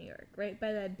skating in New York, right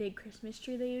by that big Christmas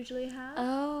tree they usually have.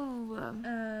 Oh.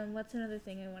 What's another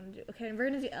thing I want to do? Okay, we're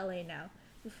gonna do LA now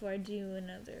before I do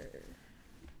another.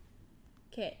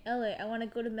 Okay, LA. I want to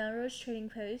go to Melrose Trading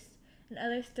Post and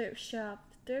other thrift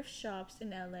shops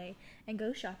in LA and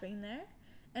go shopping there.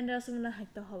 And I also want to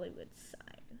hike the Hollywood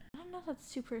sign. I don't know if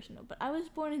that's too personal, but I was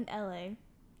born in LA,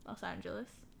 Los Angeles,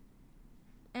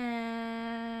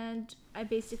 and I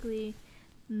basically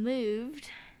moved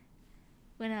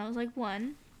when I was like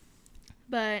 1,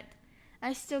 but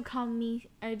I still call me,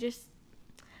 I don't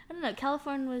know, I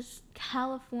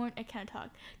can't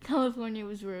talk. California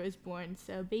was where I was born,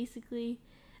 so basically,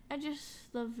 I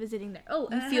just love visiting there. Oh,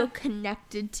 You feel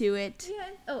connected to it. yeah.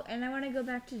 Oh, and I want to go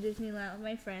back to Disneyland with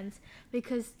my friends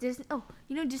because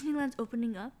Disneyland's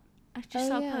opening up. I just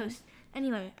saw a post.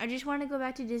 Anyway, I just want to go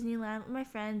back to Disneyland with my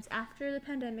friends after the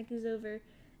pandemic is over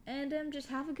and just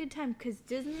have a good time because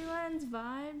Disneyland's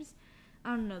vibes,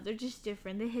 I don't know, they're just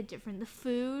different. They hit different. The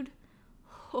food,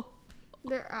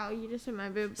 They're out. You just hit my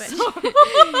boob, but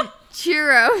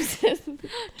churros,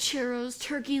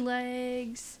 turkey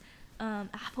legs,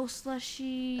 apple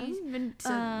slushy. I haven't been to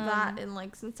that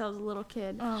since I was a little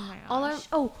kid. Oh my gosh.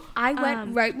 I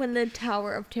went right when the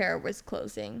Tower of Terror was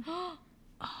closing.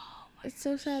 It's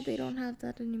so sad they don't have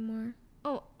that anymore.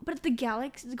 Oh, but the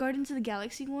Guardians of the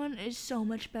Galaxy one is so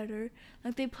much better.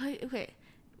 Like they play, okay,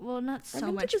 well not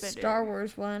so much better. Star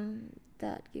Wars one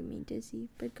that gave me dizzy.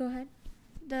 But go ahead.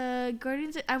 The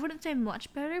Guardians, I wouldn't say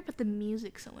much better, but the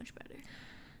music's so much better.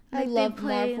 I love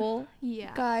Marvel.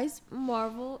 Yeah. Guys,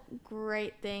 Marvel,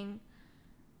 great thing.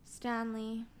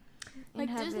 Stanley. Like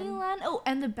Disneyland. Oh,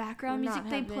 and the background music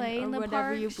they play in the parks.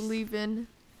 Whatever you believe in.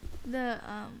 The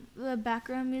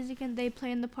background music and they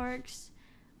play in the parks.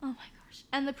 Oh my gosh.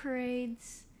 And the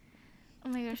parades. Oh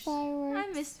my gosh. Fireworks. I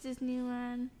miss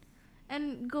Disneyland.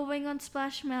 And going on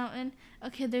Splash Mountain.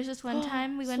 Okay, there's this one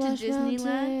time we went to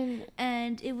Disneyland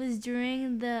and it was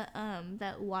during the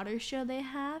that water show they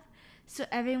have. So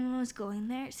everyone was going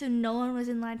there. So no one was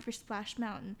in line for Splash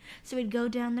Mountain. So we'd go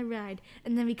down the ride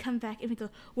and then we'd come back and we'd go,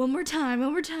 one more time.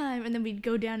 And then we'd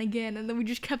go down again. And then we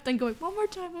just kept on going, one more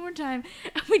time.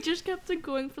 And we just kept on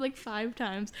going for like 5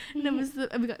 times. And it was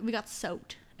we got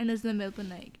soaked. And it was in the middle of the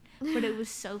night. But it was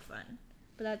so fun.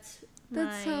 But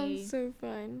that sounds so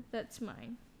fun. That's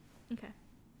mine. Okay.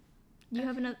 You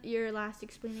have your last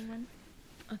explaining one?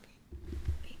 Okay.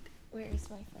 Wait, where is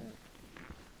my phone?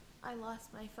 I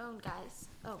lost my phone, guys.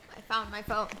 Oh, I found my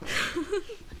phone.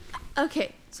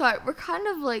 Okay, sorry. We're kind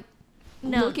of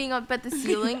looking up at the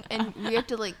ceiling, and we have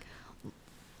to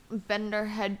bend our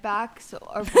head back so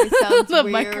our voice sounds the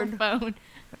weird. microphone.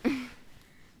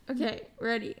 Okay,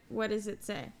 ready. What does it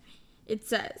say? It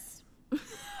says,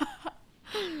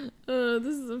 oh,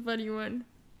 this is a funny one.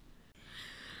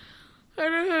 I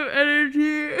don't have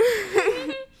energy.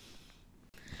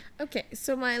 Okay,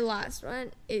 so my last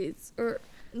one is, or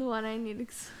the one I need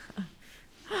to...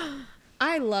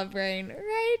 I love rain,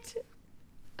 right?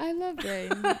 I love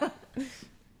rain.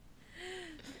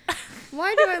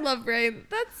 Why do I love rain?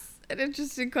 That's an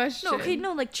interesting question. No, okay,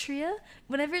 no, like Tria,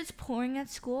 whenever it's pouring at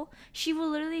school, she will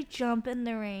literally jump in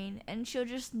the rain and she'll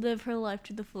just live her life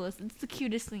to the fullest. It's the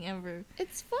cutest thing ever.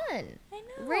 It's fun. I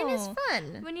know. Rain is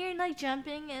fun. When you're like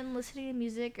jumping and listening to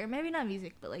music, or maybe not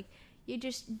music, but like you're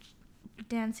just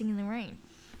dancing in the rain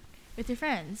with your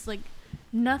friends. Like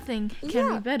nothing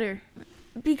can be better.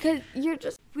 Because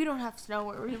we don't have snow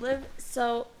where we live,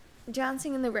 so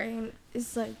dancing in the rain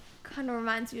is like, kind of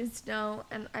reminds me of snow,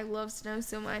 and I love snow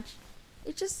so much.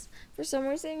 It just, for some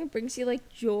reason, it brings you like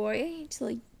joy to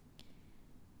like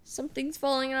something's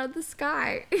falling out of the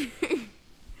sky.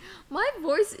 My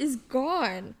voice is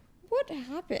gone. What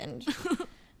happened?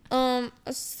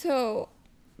 So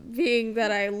being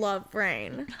that I love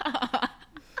rain,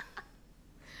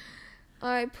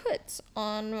 I put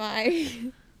on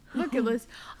my bucket list.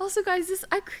 Also, guys,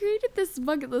 I created this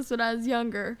bucket list when I was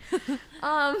younger.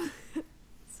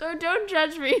 So don't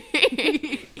judge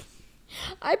me.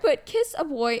 I put kiss a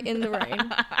boy in the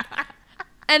rain.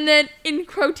 And then in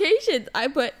quotations, I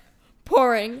put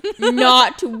pouring,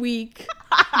 not weak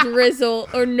drizzle,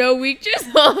 or no weak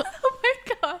drizzle. Oh my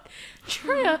god.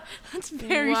 Tria, that's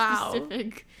very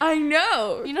specific. I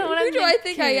know. You know what Who do I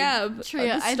think I am?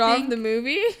 Tria, the star of the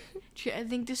movie? Tria, I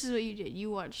think this is what you did.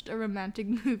 You watched a romantic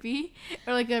movie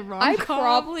or like a rom-com. I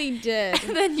probably did.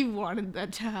 And then you wanted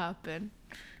that to happen.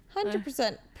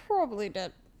 100% probably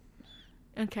did.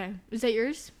 Okay. Is that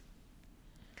yours?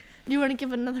 Do you want to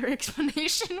give another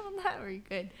explanation on that, or are you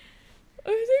good?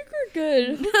 I think we're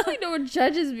good. Hopefully no one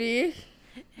judges me.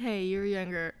 Hey, you're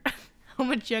younger. How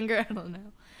much younger? I don't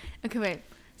know. Okay, wait.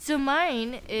 So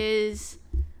mine is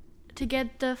to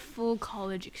get the full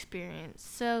college experience.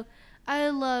 So I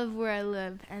love where I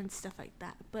live and stuff like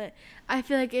that. But I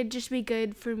feel like it'd just be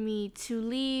good for me to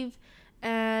leave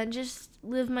and just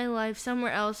live my life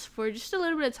somewhere else for just a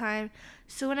little bit of time.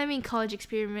 So when I mean college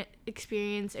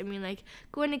experience, I mean like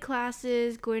going to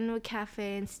classes, going to a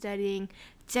cafe and studying,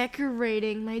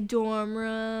 decorating my dorm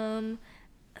room,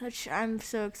 which I'm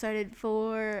so excited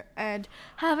for, and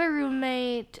have a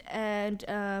roommate, and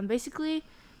basically,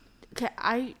 okay,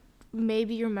 I may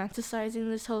be romanticizing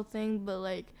this whole thing, but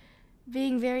like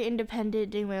being very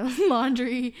independent, doing my own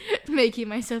laundry, making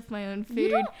myself my own food. You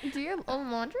don't do your own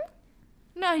laundry?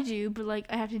 No, I do, but like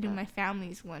I have to do my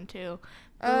family's one too.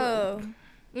 Oh.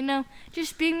 You know,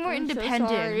 just being more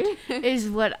independent is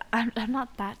what I'm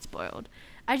not that spoiled.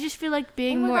 I just feel like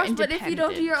being more independent. But if you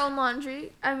don't do your own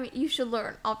laundry, I mean, you should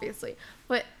learn, obviously.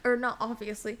 Or not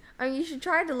obviously. I mean, you should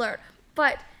try to learn.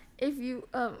 But if you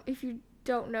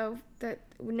don't know, that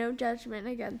no judgment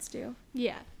against you.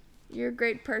 Yeah. You're a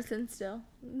great person still.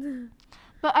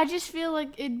 But I just feel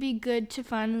like it'd be good to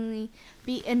finally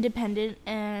be independent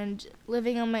and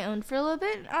living on my own for a little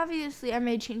bit. Obviously, I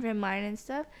may change my mind and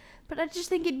stuff, but I just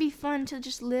think it'd be fun to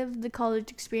just live the college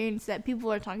experience that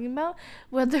people are talking about,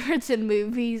 whether it's in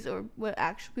movies or what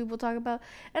actual people talk about.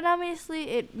 And obviously,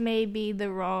 it may be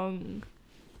the wrong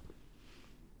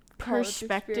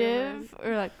perspective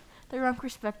or like the wrong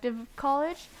perspective of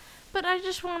college, but I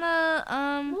just want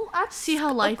to see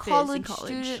how life is in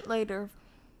college. Student later.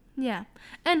 Yeah.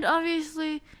 And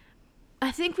obviously,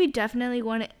 I think we definitely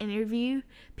want to interview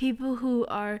people who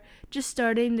are just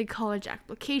starting the college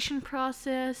application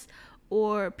process,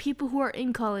 or people who are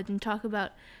in college, and talk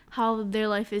about how their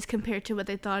life is compared to what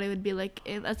they thought it would be like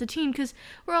as a teen, because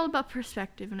we're all about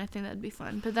perspective, and I think that'd be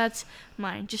fun. But that's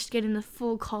mine, just getting the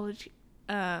full college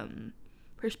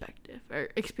perspective, or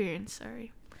experience,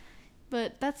 sorry.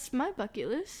 But that's my bucket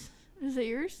list. Is that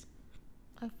yours?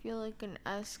 I feel like an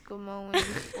Eskimo in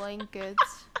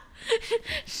blankets.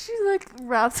 She like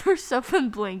wraps herself in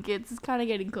blankets. It's kind of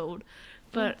getting cold,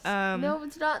 but no,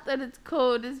 it's not that it's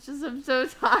cold. It's just I'm so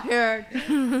tired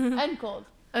and cold.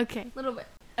 Okay, A little bit.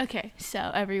 okay. So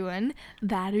everyone,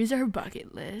 that is our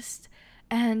bucket list,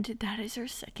 and that is our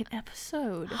second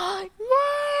episode. Yay!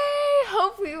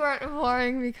 Hope we weren't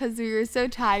boring because we were so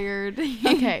tired.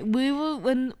 Okay, we will,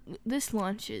 when this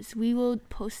launches, we will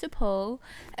post a poll,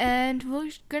 and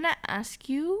we're gonna ask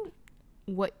you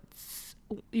what's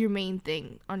your main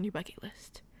thing on your bucket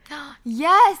list.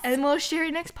 Yes! And we'll share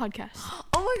it next podcast.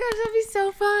 Oh my gosh, that'd be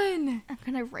so fun. I'm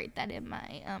gonna write that in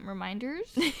my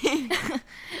reminders.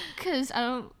 Because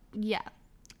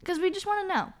because we just want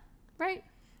to know, right?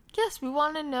 Yes, we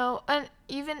want to know. And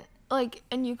even, like,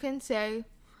 and you can say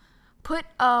put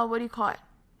what do you call it?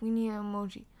 We need an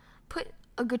emoji. Put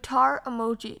a guitar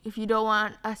emoji if you don't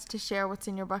want us to share what's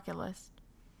in your bucket list.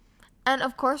 And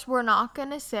of course, we're not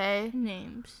gonna say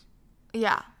names.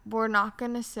 Yeah, we're not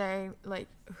gonna say like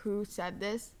who said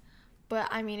this, but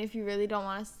I mean, if you really don't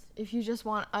want us, if you just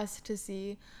want us to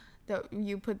see that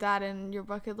you put that in your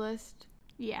bucket list,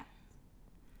 yeah,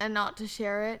 and not to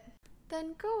share it,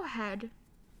 then go ahead.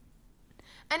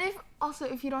 And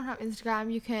if you don't have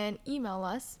Instagram, you can email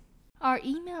us. Our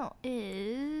email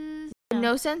is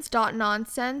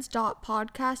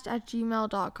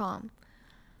nosense.nonsense.podcast@gmail.com.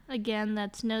 Again,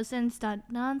 that's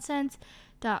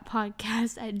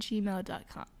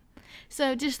nosense.nonsense.podcast@gmail.com.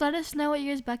 So just let us know what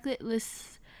your bucket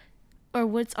list or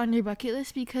what's on your bucket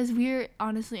list, because we're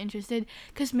honestly interested,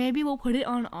 because maybe we'll put it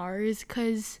on ours,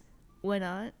 because why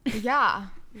not? Yeah,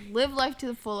 live life to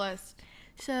the fullest.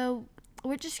 So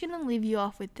we're just gonna leave you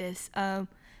off with this.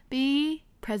 Be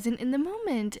present in the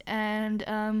moment and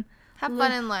have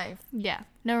fun in life. Yeah,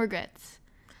 no regrets.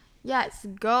 Yes,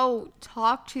 go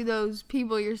talk to those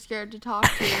people you're scared to talk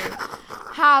to.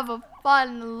 Have a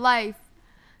fun life.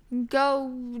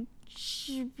 Go.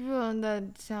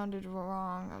 That sounded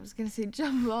wrong. I was gonna say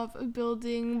jump off a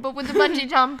building, but with a bungee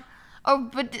jump,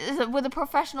 but with a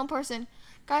professional person.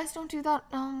 Guys, don't do that.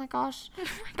 Oh my gosh,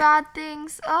 bad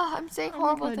things. Oh, I'm saying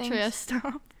horrible things. Treya,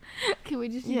 stop. Can we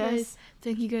just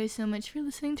thank you guys so much for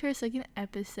listening to our second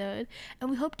episode, and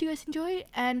we hope you guys enjoy.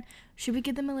 And should we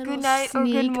give them a little good night or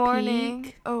good morning?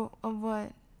 Peek? Oh,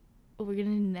 what? What we're gonna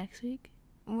do next week?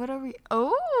 What are we?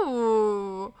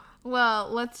 Oh, well,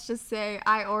 let's just say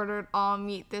I ordered all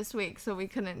meat this week, so we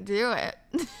couldn't do it.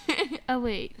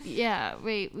 Wait,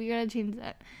 we gotta change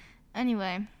that.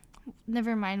 Anyway,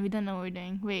 never mind. We don't know what we're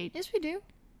doing. Wait. Yes, we do.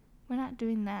 We're not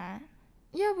doing that.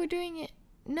 Yeah, we're doing it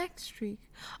next week.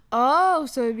 Oh,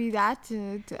 so it'd be that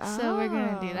to So we're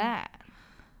gonna do that.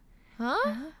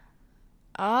 Huh?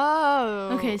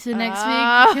 Oh. Okay, so next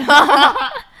week,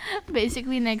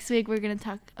 basically next week we're gonna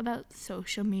talk about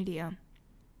social media,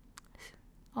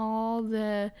 all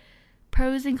the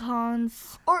pros and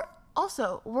cons. Or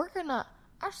also,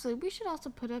 we should also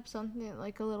put up something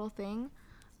like a little thing.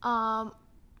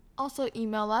 Also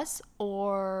email us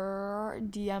or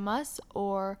DM us,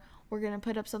 or we're going to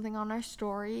put up something on our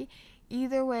story.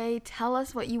 Either way, tell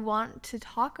us what you want to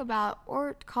talk about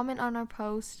or comment on our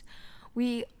post.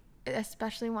 We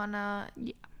especially want to,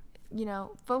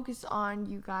 focus on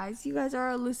you guys. You guys are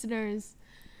our listeners.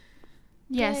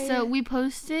 Yeah, so we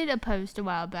posted a post a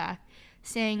while back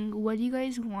saying, what do you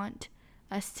guys want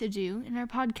us to do in our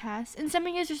podcast? And some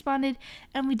of you guys responded,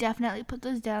 and we definitely put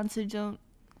those down, so don't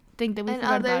think that we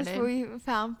forgot about it. And others we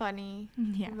found funny.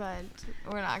 Yeah. But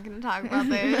we're not going to talk about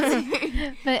those.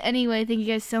 But anyway, thank you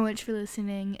guys so much for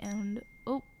listening. And,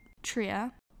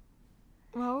 Treya.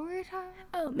 What were we talking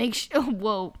about?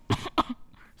 Whoa.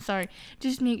 Sorry.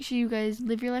 Just make sure you guys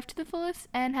live your life to the fullest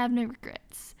and have no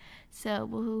regrets. So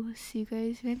we'll see you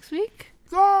guys next week.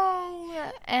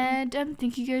 Yay! And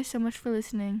thank you guys so much for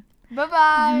listening.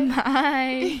 Bye-bye.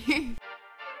 Bye.